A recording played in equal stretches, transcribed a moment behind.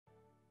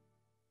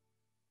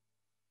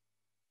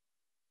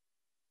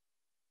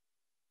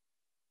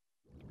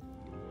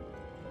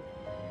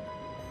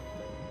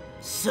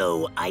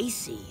So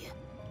icy.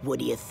 What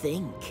do you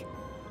think?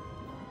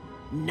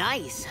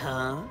 Nice,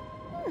 huh?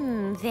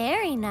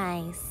 Very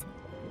nice.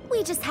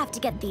 We just have to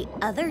get the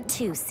other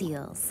 2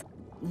 seals.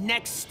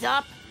 Next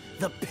stop,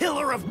 the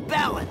Pillar of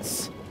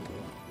Balance.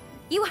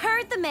 You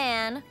heard the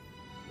man.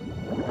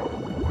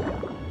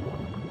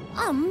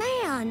 Oh,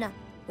 man.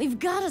 We've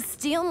got to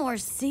steal more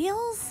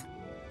seals?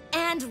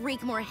 And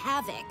wreak more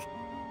havoc.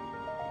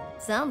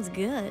 Sounds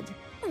good.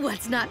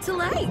 What's not to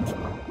like?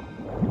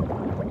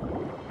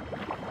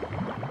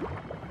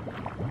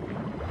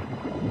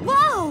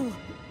 Whoa!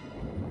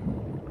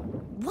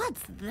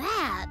 What's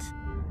that?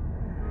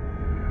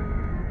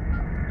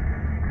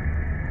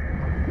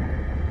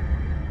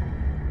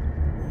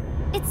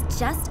 It's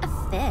just a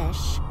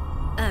fish.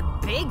 A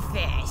big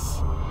fish.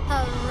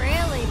 A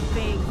really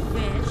big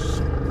fish.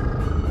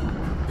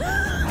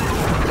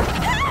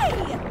 Hey!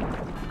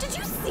 Did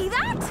you see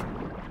that?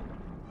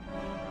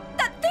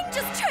 That thing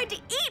just tried to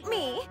eat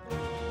me.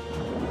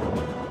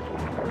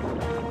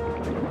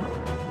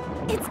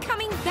 It's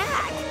coming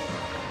back.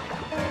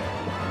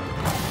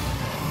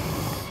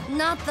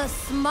 Not the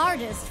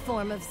smartest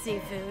form of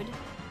seafood.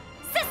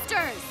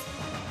 Sisters!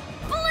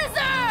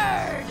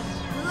 Blizzard!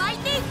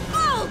 Lightning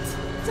bolt!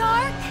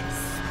 Dark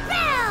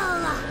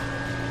spell!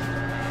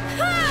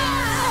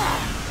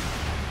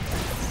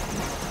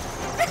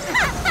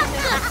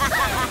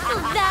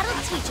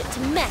 That'll teach it to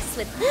mess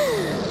with...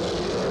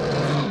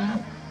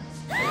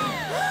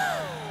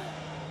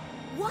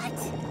 What?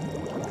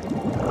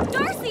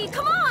 Darcy,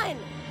 come on!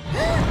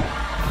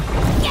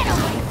 Get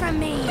away from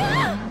me!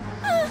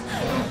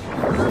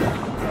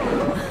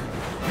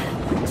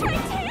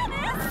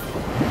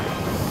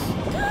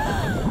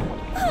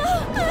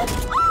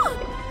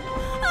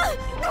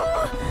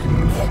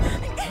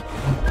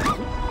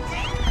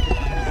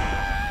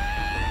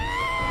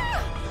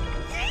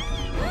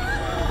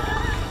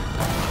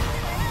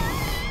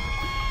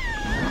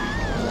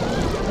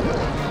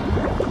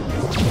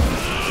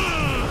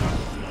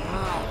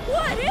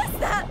 What is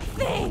that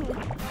thing?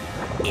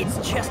 It's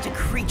just a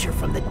creature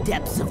from the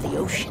depths of the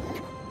ocean.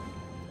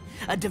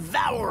 A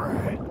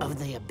devourer of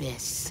the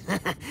abyss.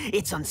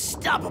 It's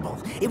unstoppable.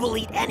 It will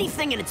eat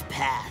anything in its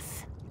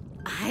path.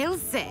 I'll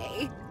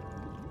say.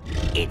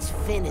 Its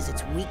fin is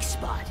its weak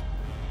spot.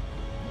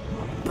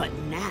 But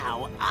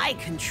now I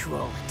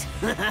control it.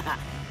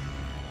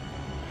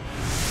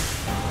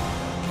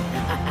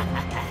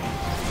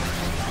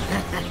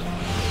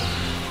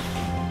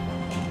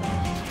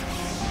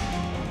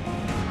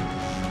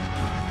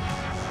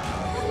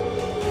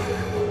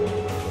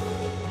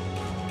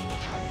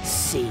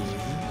 See?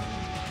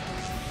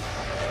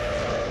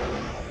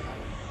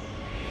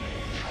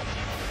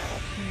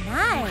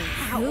 Nice.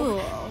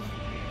 Cool.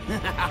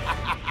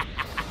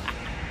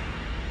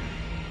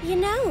 You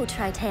know,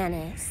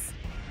 Tritanus,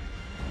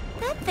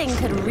 that thing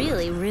could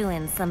really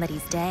ruin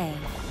somebody's day.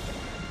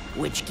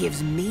 Which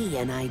gives me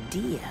an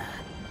idea.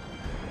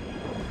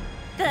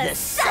 The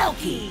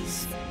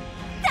Selkies!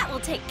 That will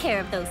take care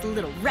of those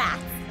little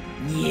rats.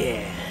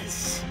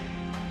 Yes.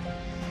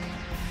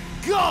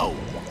 Go!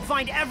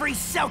 Find every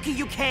Selkie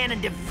you can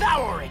and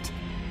devour it!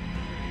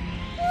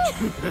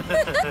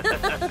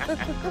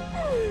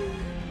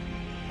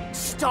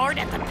 Start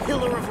at the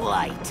Pillar of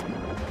Light.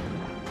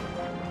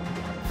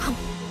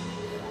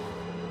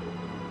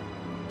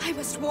 I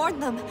must warn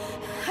them.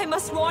 I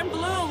must warn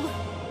Bloom.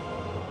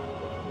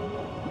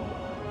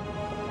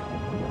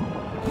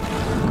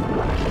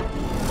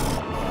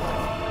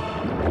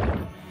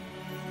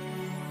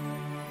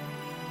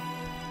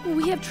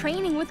 We have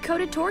training with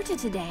Coated Torta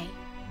today.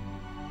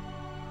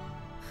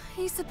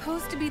 He's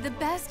supposed to be the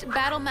best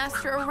battle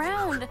master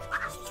around.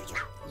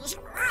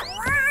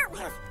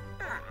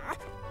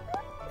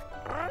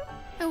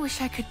 I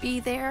wish I could be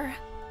there.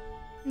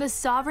 The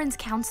Sovereign's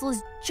Council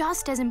is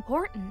just as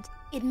important.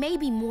 It may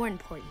be more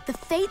important. The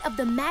fate of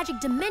the magic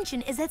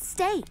dimension is at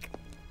stake.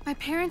 My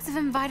parents have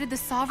invited the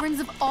sovereigns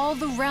of all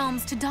the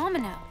realms to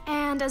Domino.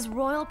 And as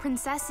royal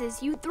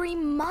princesses, you 3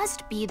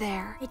 must be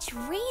there. Which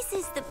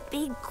raises the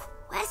big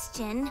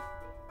question.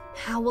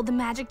 How will the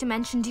magic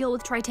dimension deal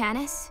with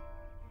Tritanus?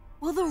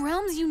 Will the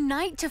realms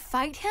unite to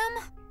fight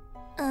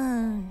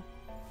him?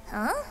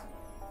 Huh?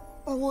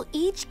 Or will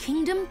each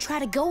kingdom try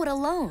to go it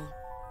alone?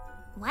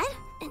 What?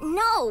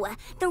 No,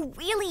 the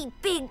really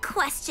big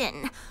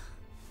question.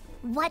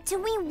 What do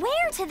we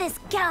wear to this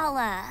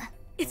gala?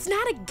 It's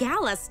not a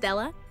gala,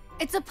 Stella.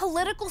 It's a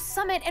political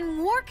summit and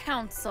war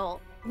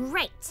council.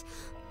 Right,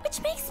 which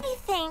makes me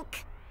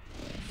think...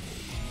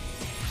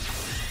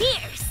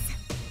 fierce.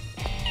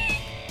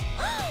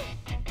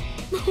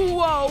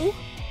 Whoa!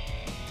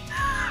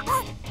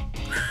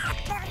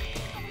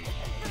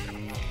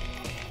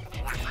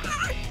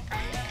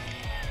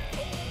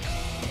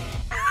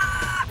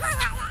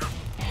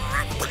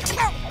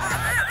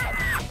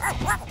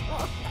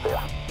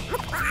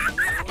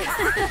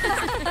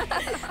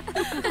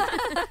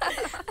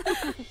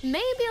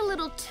 Maybe a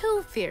little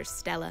too fierce,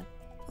 Stella.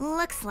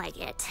 Looks like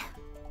it.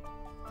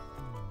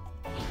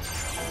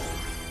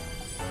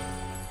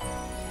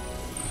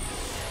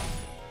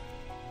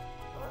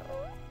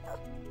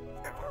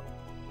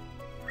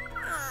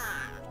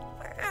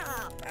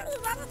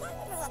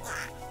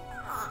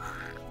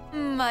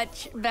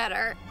 much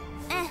better.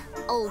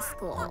 Old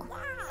school.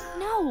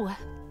 No,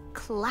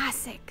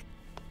 classic.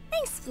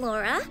 Thanks,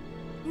 Flora.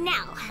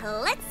 Now,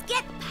 let's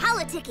get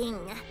politicking.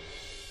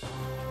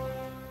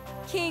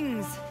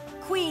 Kings,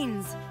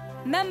 queens,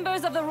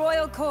 members of the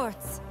royal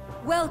courts,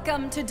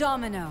 welcome to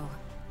Domino.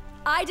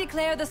 I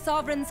declare the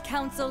Sovereign's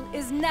Council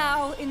is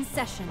now in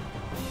session.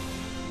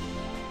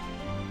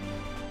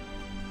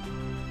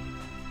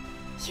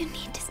 You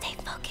need to stay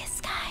focused,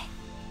 Sky.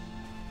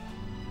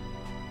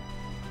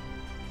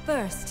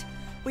 First,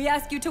 we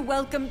ask you to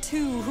welcome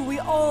two who we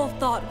all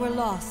thought were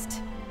lost.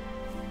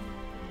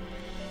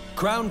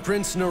 Crown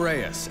Prince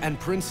Nereus and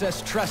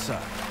Princess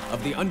Tressa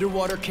of the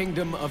underwater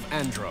kingdom of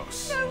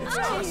Andros.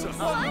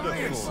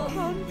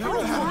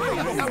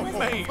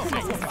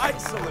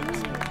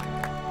 Excellent!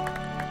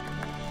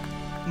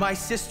 My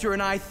sister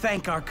and I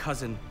thank our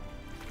cousin,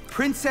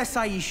 Princess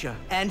Aisha,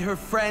 and her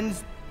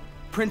friends,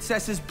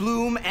 Princesses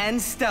Bloom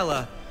and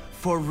Stella,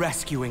 for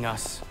rescuing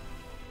us.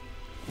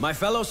 My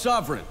fellow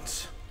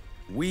sovereigns,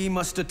 we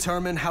must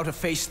determine how to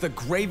face the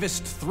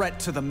gravest threat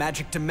to the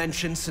magic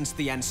dimension since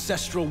the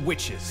ancestral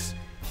witches,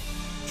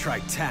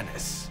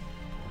 Tritanus.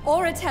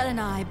 Oratel and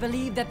I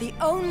believe that the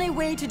only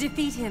way to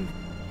defeat him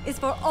is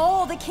for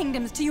all the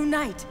kingdoms to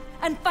unite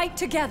and fight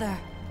together.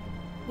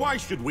 Why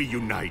should we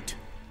unite?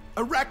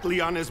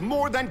 Heraklion is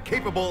more than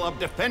capable of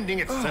defending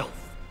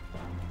itself.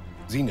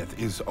 Zenith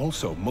is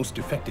also most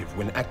effective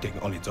when acting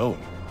on its own.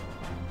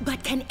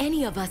 But can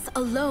any of us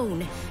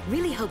alone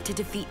really hope to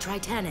defeat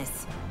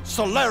Tritanus?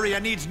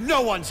 Solaria needs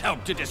no one's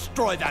help to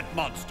destroy that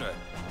monster!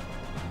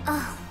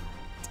 Oh,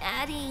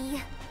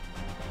 Daddy.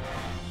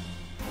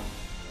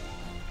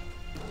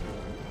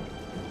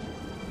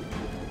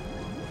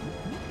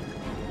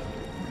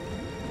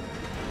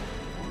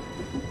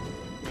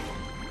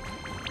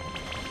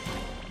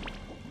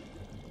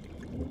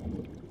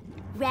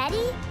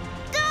 Ready?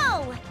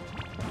 Go!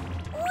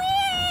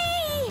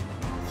 Whee!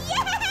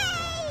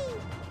 Yay!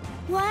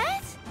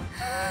 What?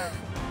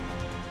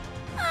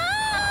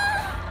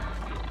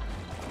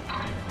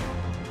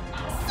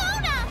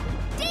 Sona!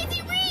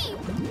 Daisy Ree!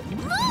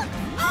 Look!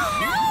 Oh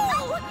no!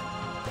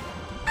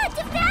 A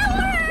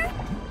Devourer!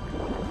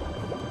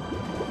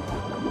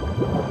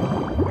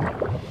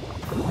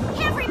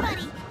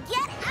 Everybody,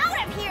 get out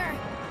of here!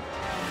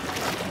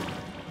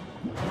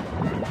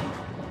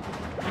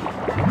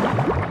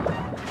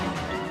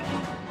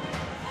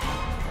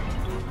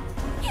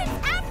 It's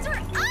after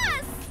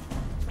us!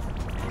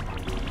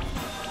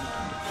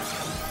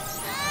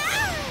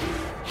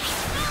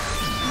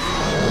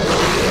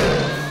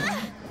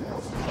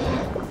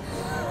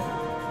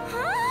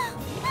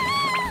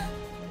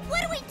 What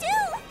do we do?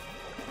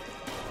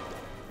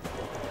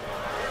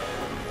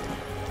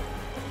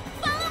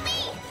 Follow me!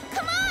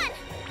 Come on!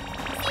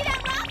 See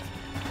that rock?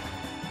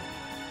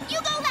 You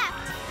go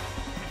left!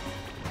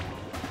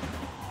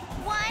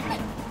 1,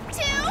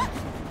 2,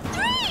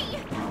 3!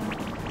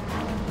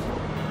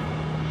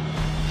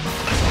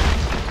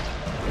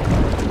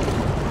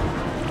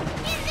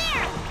 In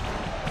there!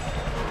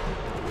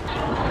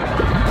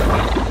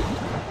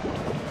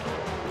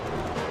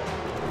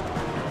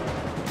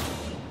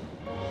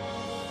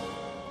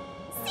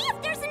 See if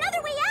there's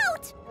another way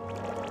out!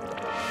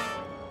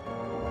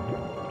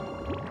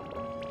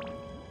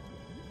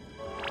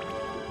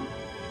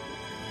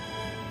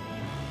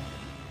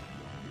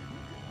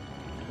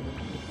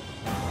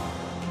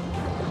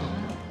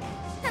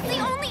 That's the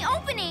only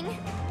opening!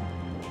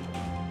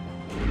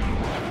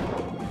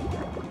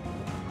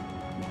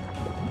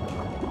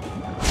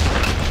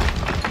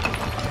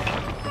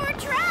 We're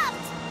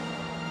trapped!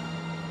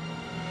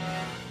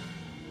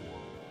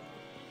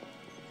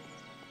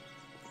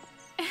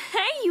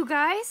 Hey, you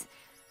guys.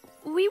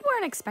 We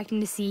weren't expecting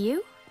to see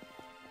you.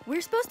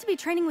 We're supposed to be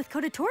training with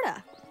Coda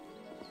Torta.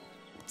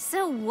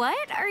 So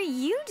what are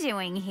you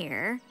doing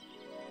here?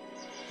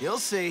 You'll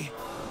see.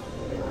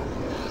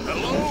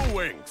 Hello,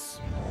 Winx.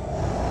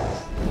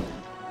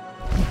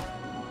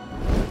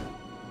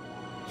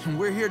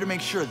 We're here to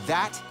make sure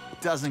that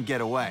doesn't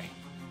get away.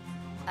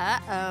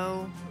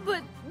 Uh-oh.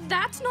 But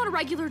that's not a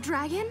regular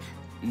dragon.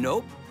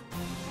 Nope.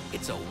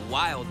 It's a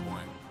wild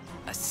one.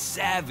 A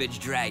savage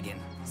dragon.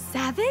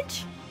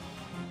 Savage?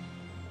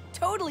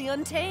 Totally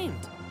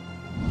untamed.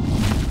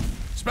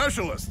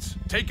 Specialists,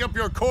 take up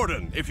your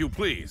cordon, if you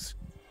please.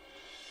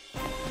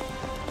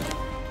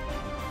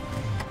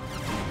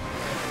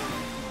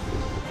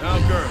 Now,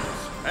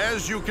 girls,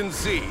 as you can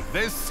see,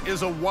 this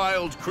is a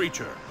wild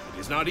creature.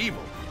 It is not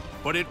evil,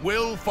 but it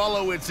will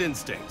follow its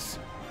instincts.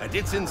 And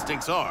its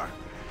instincts are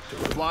to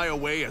fly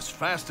away as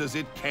fast as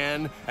it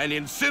can and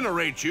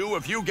incinerate you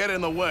if you get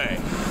in the way.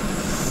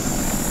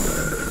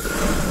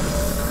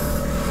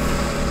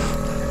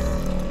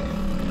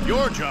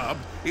 Your job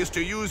is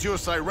to use your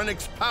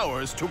Sirenic's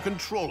powers to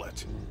control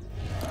it.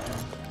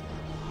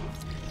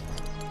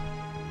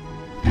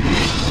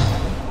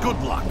 Good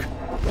luck.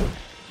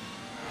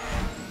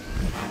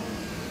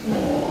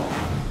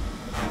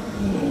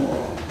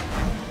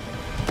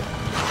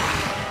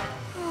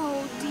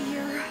 Oh,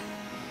 dear.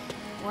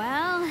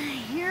 Well,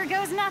 here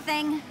goes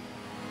nothing.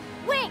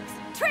 Winx,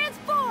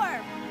 transform!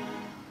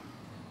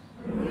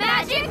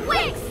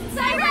 Winx!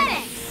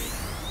 Sirenic!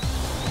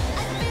 I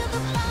feel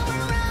the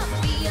power of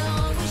the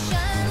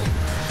ocean,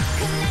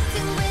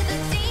 connecting with the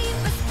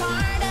deepest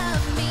part of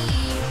me.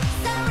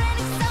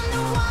 Sirenic's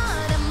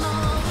underwater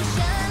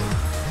motion.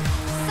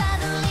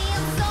 Suddenly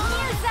I'm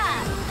soaring. Musa!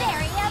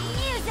 Fairy of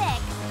music!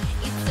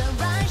 It's a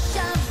rush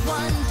of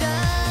wonder.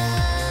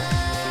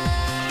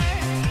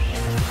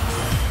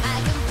 I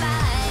can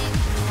fly,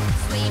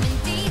 swimming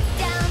deep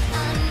down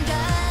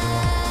under.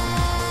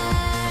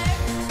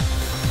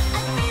 I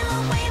feel a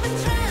wave of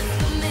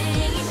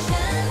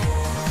transformation.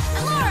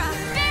 Laura!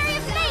 Fairy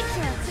of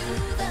nature! To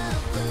the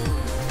blue,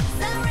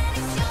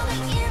 Sirenic's your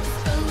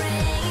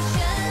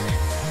inspiration.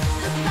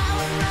 The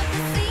power of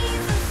the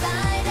seas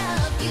inside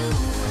of you.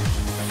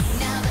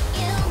 Now the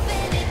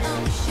infinite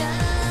ocean.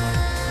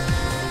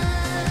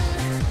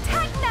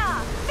 Techna!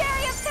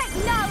 Fairy of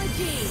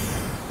technology!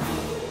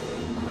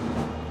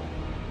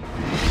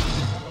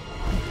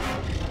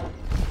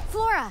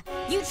 Flora,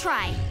 you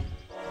try.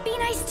 Be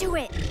nice to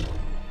it.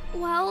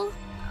 Well,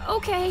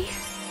 okay.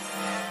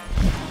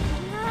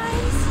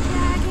 Nice,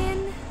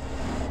 dragon.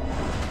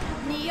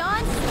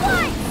 Neon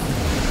slice!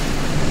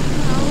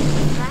 Well,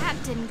 that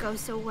didn't go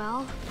so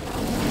well.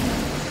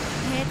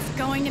 It's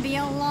going to be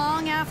a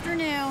long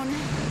afternoon.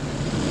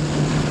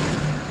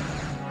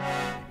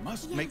 We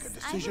must make a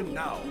decision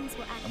now,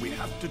 and we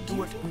have to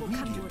do it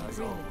immediately.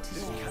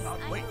 This cannot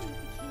wait.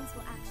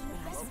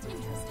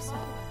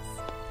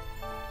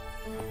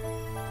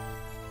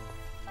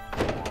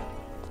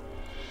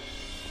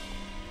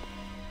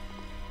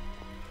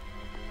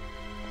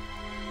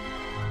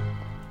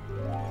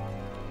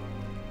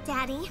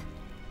 Daddy,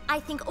 I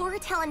think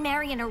Oratel and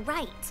Marion are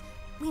right.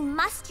 We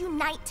must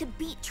unite to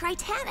beat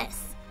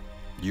Tritanus.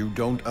 You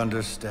don't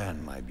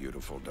understand, my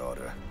beautiful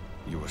daughter.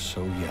 You are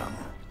so young.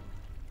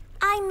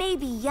 I may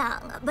be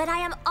young, but I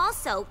am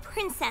also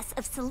Princess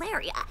of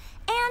Celeria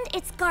and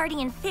its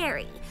guardian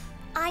fairy.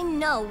 I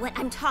know what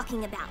I'm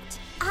talking about.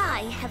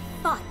 I have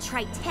fought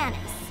Tritanus.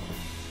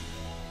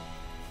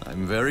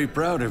 I'm very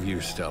proud of you,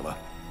 Stella.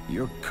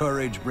 Your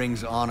courage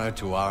brings honor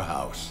to our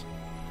house.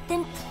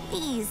 Then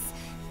please,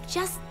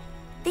 just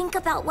think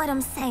about what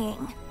I'm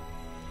saying.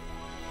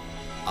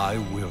 I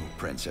will,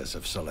 Princess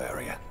of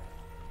Celeria.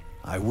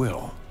 I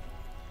will.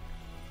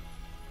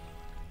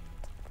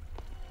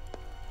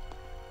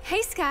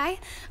 Hey, Sky.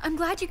 I'm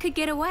glad you could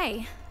get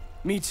away.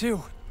 Me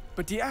too.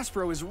 But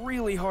Diaspro is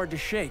really hard to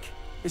shake.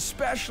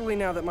 Especially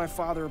now that my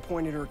father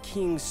appointed her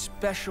King's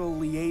special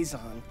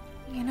liaison.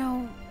 You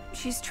know,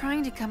 she's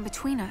trying to come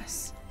between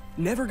us.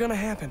 Never gonna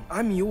happen.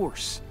 I'm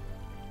yours.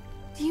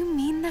 Do you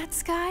mean that,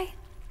 Sky?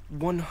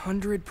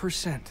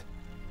 100%.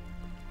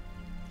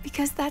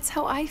 Because that's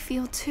how I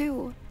feel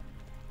too.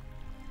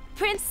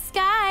 Prince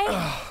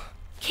Sky!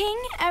 King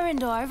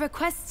Erendor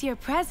requests your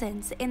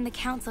presence in the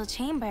council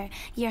chamber,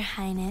 Your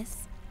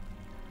Highness.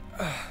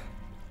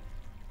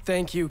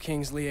 Thank you,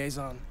 King's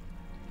liaison.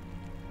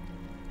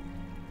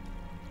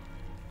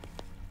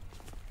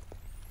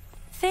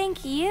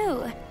 Thank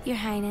you, Your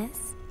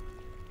Highness.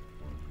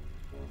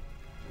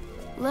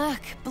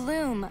 Look,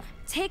 Bloom,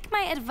 take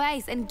my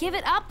advice and give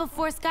it up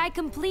before Sky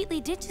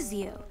completely ditches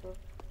you.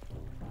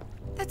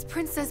 That's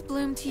Princess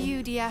Bloom to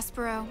you,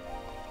 Diasporo.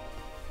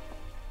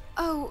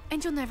 Oh,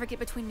 and you'll never get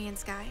between me and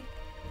Sky.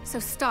 So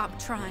stop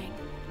trying.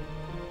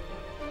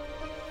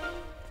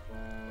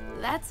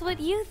 That's what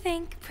you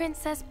think,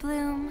 Princess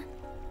Bloom.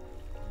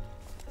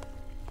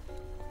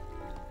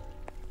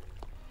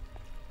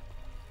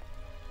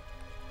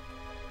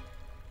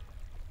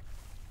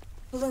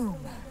 Bloom.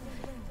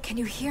 Can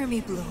you hear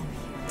me, Bloom?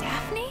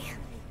 Daphne?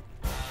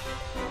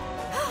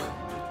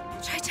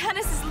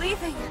 Tritanus is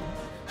leaving.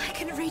 I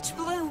can reach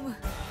Bloom.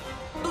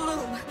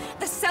 Bloom,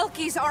 the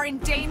Selkies are in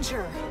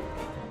danger.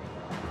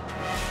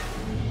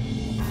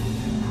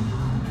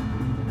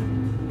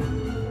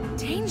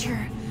 Danger?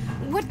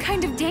 What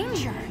kind of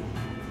danger?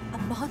 A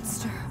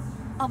monster.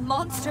 A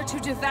monster to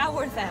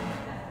devour them.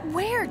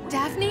 Where,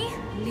 Daphne?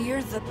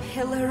 Near the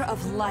Pillar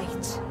of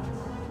Light.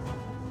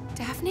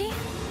 Daphne?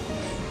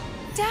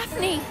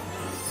 Daphne!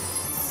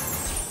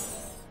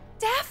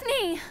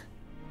 Daphne!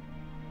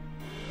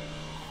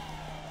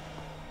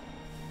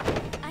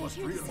 I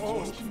hear the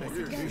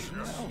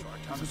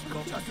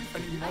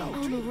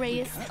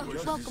Reyes,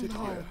 welcome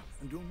home.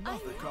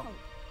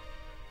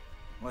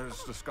 Let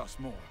us discuss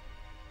more.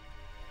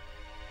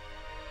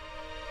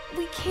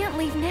 We can't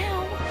leave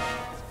now.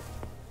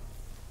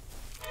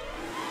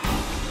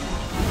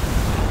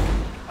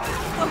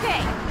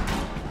 Okay.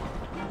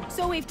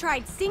 So we've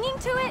tried singing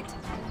to it,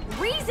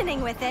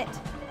 reasoning with it,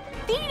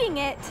 feeding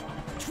it.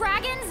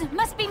 Dragons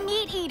must be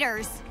meat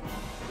eaters.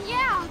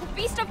 Yeah, the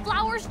Feast of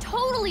Flowers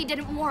totally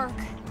didn't work.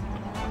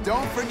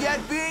 Don't forget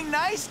being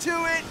nice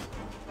to it!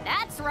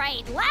 That's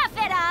right, laugh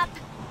it up!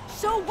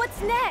 So what's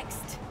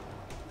next?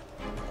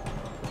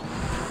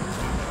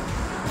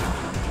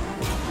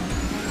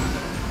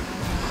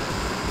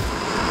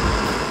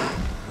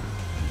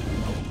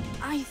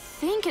 I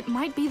think it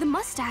might be the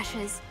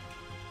mustaches.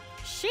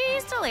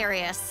 She's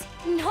delirious.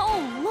 No,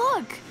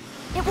 look!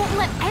 It won't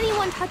let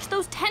anyone touch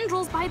those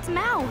tendrils by its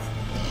mouth.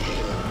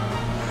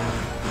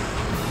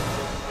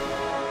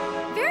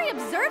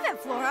 deserve it,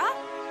 Flora.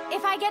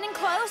 If I get in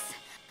close,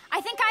 I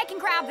think I can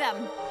grab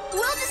them.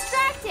 We'll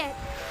distract it.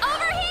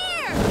 Over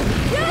here!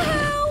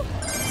 Yoo-hoo!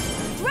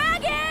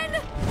 Dragon!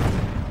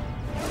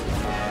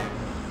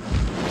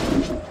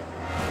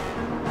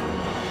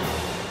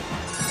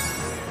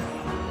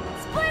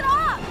 Split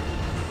up!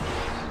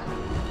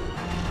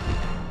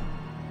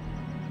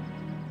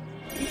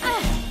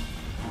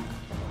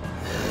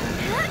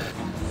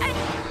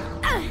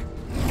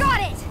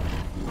 Got it!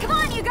 Come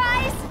on, you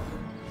guys!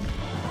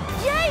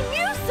 Yay,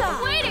 Musa!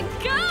 Way to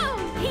go!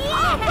 Yeah!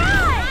 All right!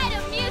 Ride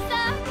 'em,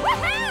 Musa!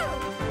 Woohoo!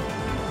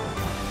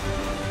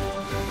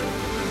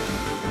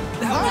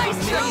 Nice,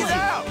 check it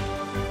out!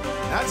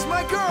 That's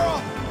my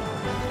girl!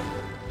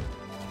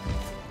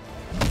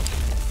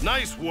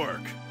 Nice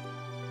work.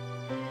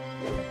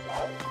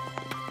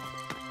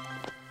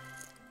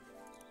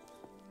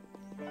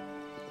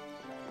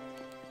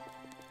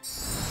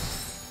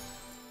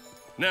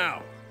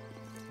 Now,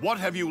 what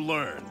have you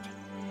learned?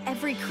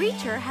 Every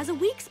creature has a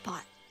weak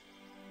spot.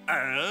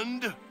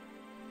 And?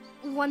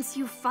 Once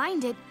you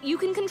find it, you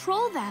can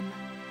control them.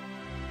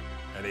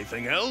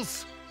 Anything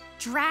else?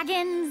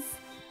 Dragons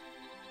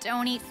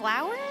don't eat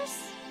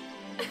flowers?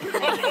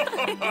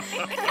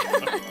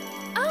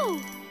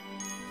 Oh!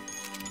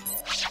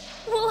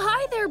 Well,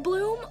 hi there,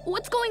 Bloom.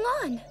 What's going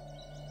on?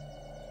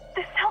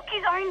 The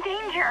Selkies are in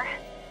danger.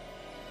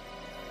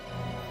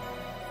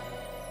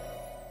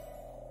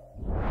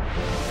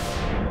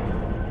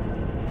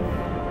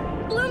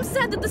 Bloom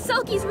said that the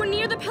Selkies were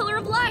near the Pillar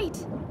of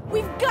Light.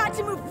 We've got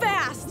to move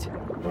fast!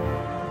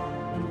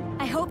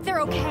 I hope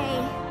they're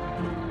okay.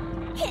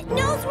 It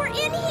knows we're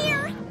in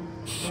here,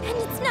 and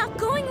it's not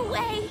going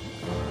away.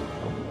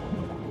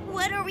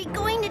 What are we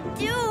going to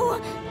do?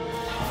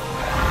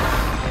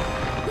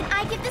 When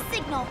I give the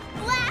signal,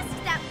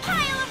 blast that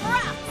pile of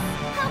rocks.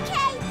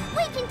 Okay,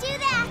 we can do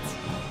that.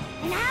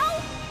 Now?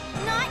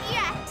 Not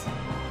yet.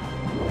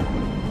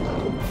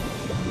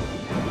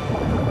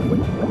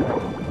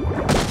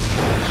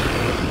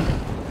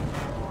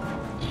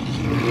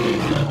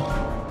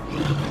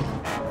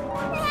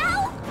 Now?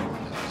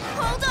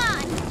 Hold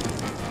on.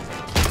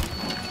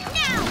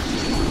 Now!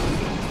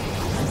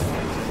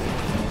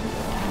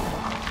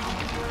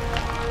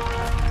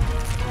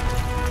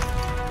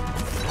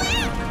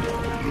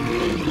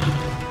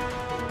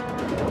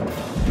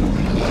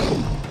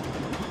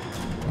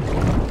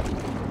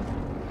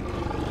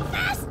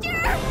 Faster!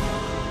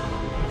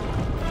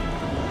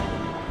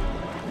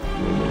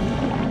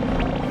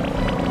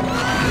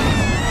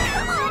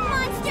 Come on,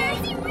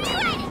 monsters!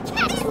 Try to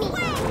catch me!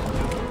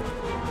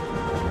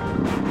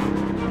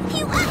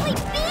 You ugly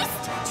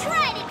beast!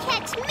 Try to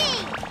catch me!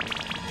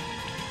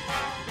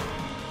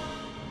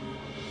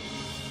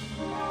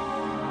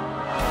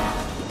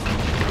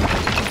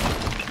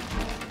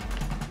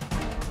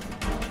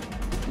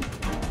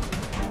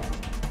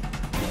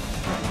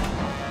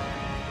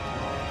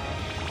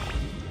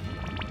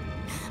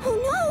 Oh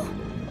no!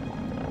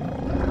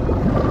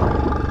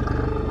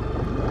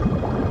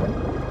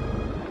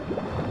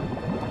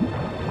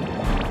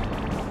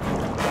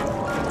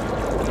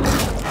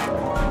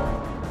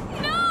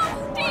 No!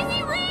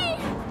 Daisy Ree!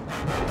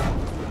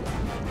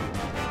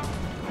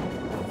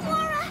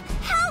 Flora,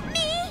 help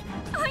me!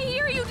 I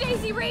hear you,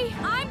 Daisy Ree.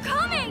 I'm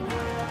coming!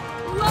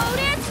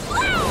 Lotus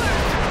Flower!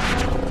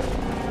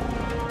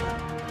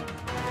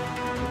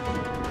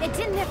 It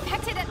didn't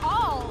affect it at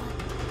all.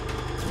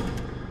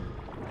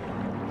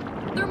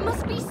 There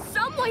must be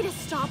some way to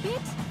stop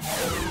it.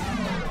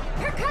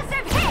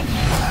 Percussive hit!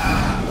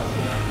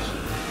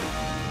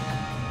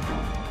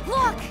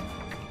 Look!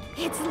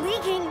 It's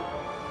leaking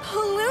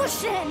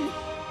pollution!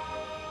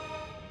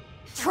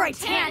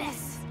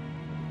 Tritanus!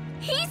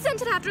 He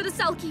sent it after the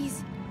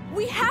Selkies.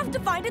 We have to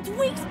find its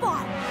weak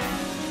spot!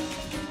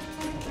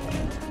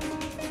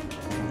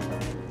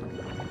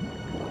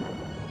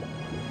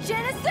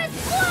 Genesis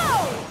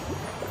Flow!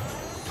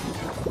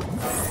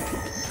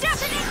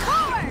 Definite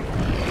Core!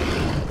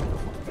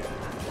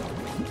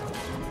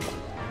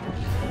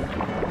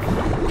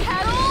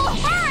 Pedal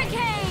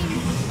Hurricane!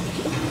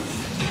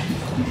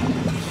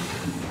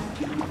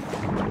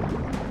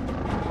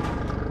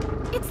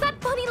 It's that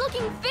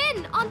funny-looking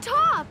fin on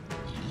top.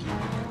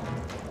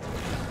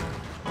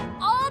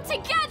 All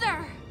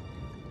together!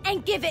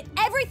 And give it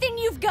everything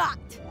you've got!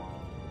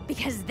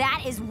 Because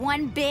that is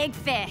one big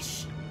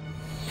fish.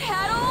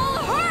 Pedal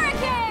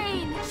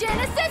Hurricane!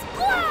 Genesis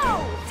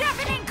Blow!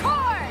 Deafening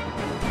Core!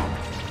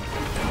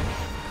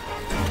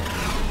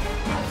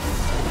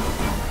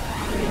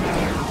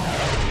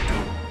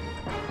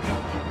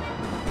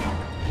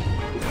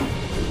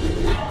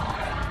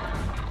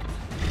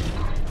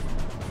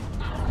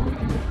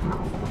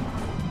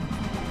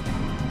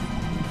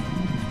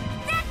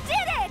 That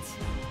did it!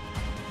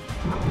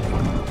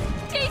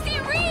 Daisy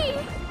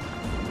Ree!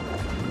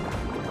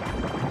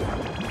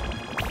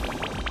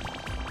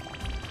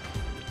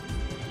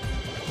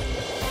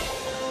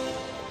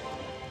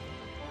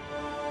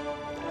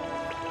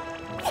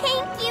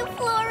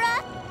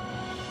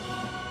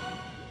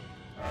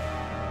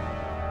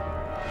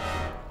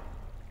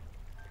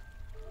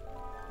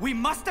 We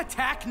must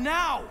attack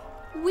now!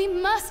 We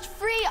must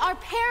free our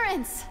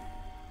parents!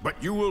 But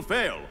you will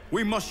fail.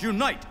 We must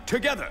unite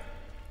together.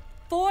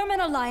 Form an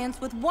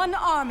alliance with one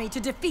army to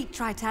defeat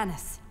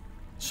Tritanus.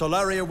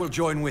 Solaria will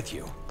join with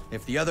you,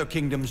 if the other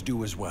kingdoms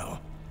do as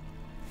well.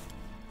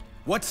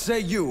 What say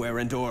you,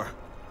 Arendor?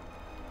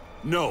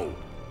 No.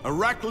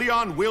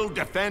 Heraklion will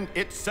defend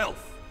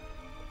itself.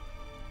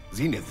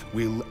 Zenith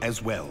will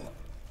as well.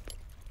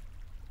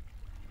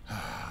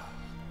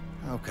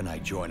 How can I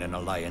join an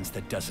alliance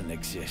that doesn't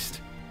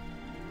exist?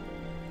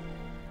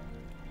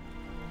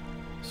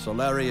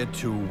 Solaria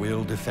too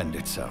will defend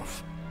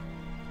itself.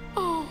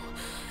 Oh,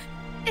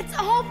 it's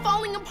all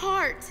falling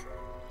apart.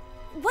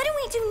 What do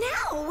we do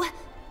now?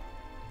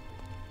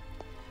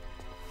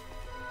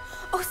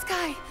 Oh,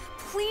 Sky,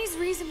 please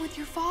reason with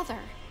your father.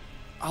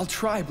 I'll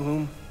try,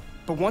 Bloom.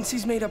 But once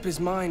he's made up his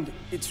mind,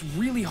 it's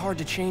really hard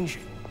to change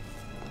it.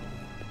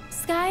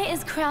 Sky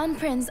is Crown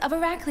Prince of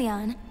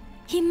Heraklion.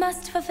 He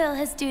must fulfill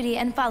his duty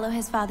and follow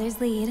his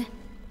father's lead.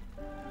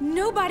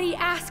 Nobody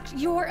asked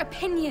your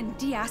opinion,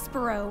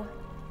 Diasporo.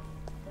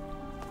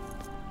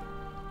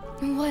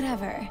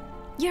 Whatever.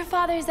 Your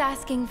father's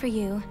asking for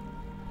you,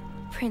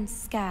 Prince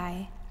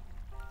Sky.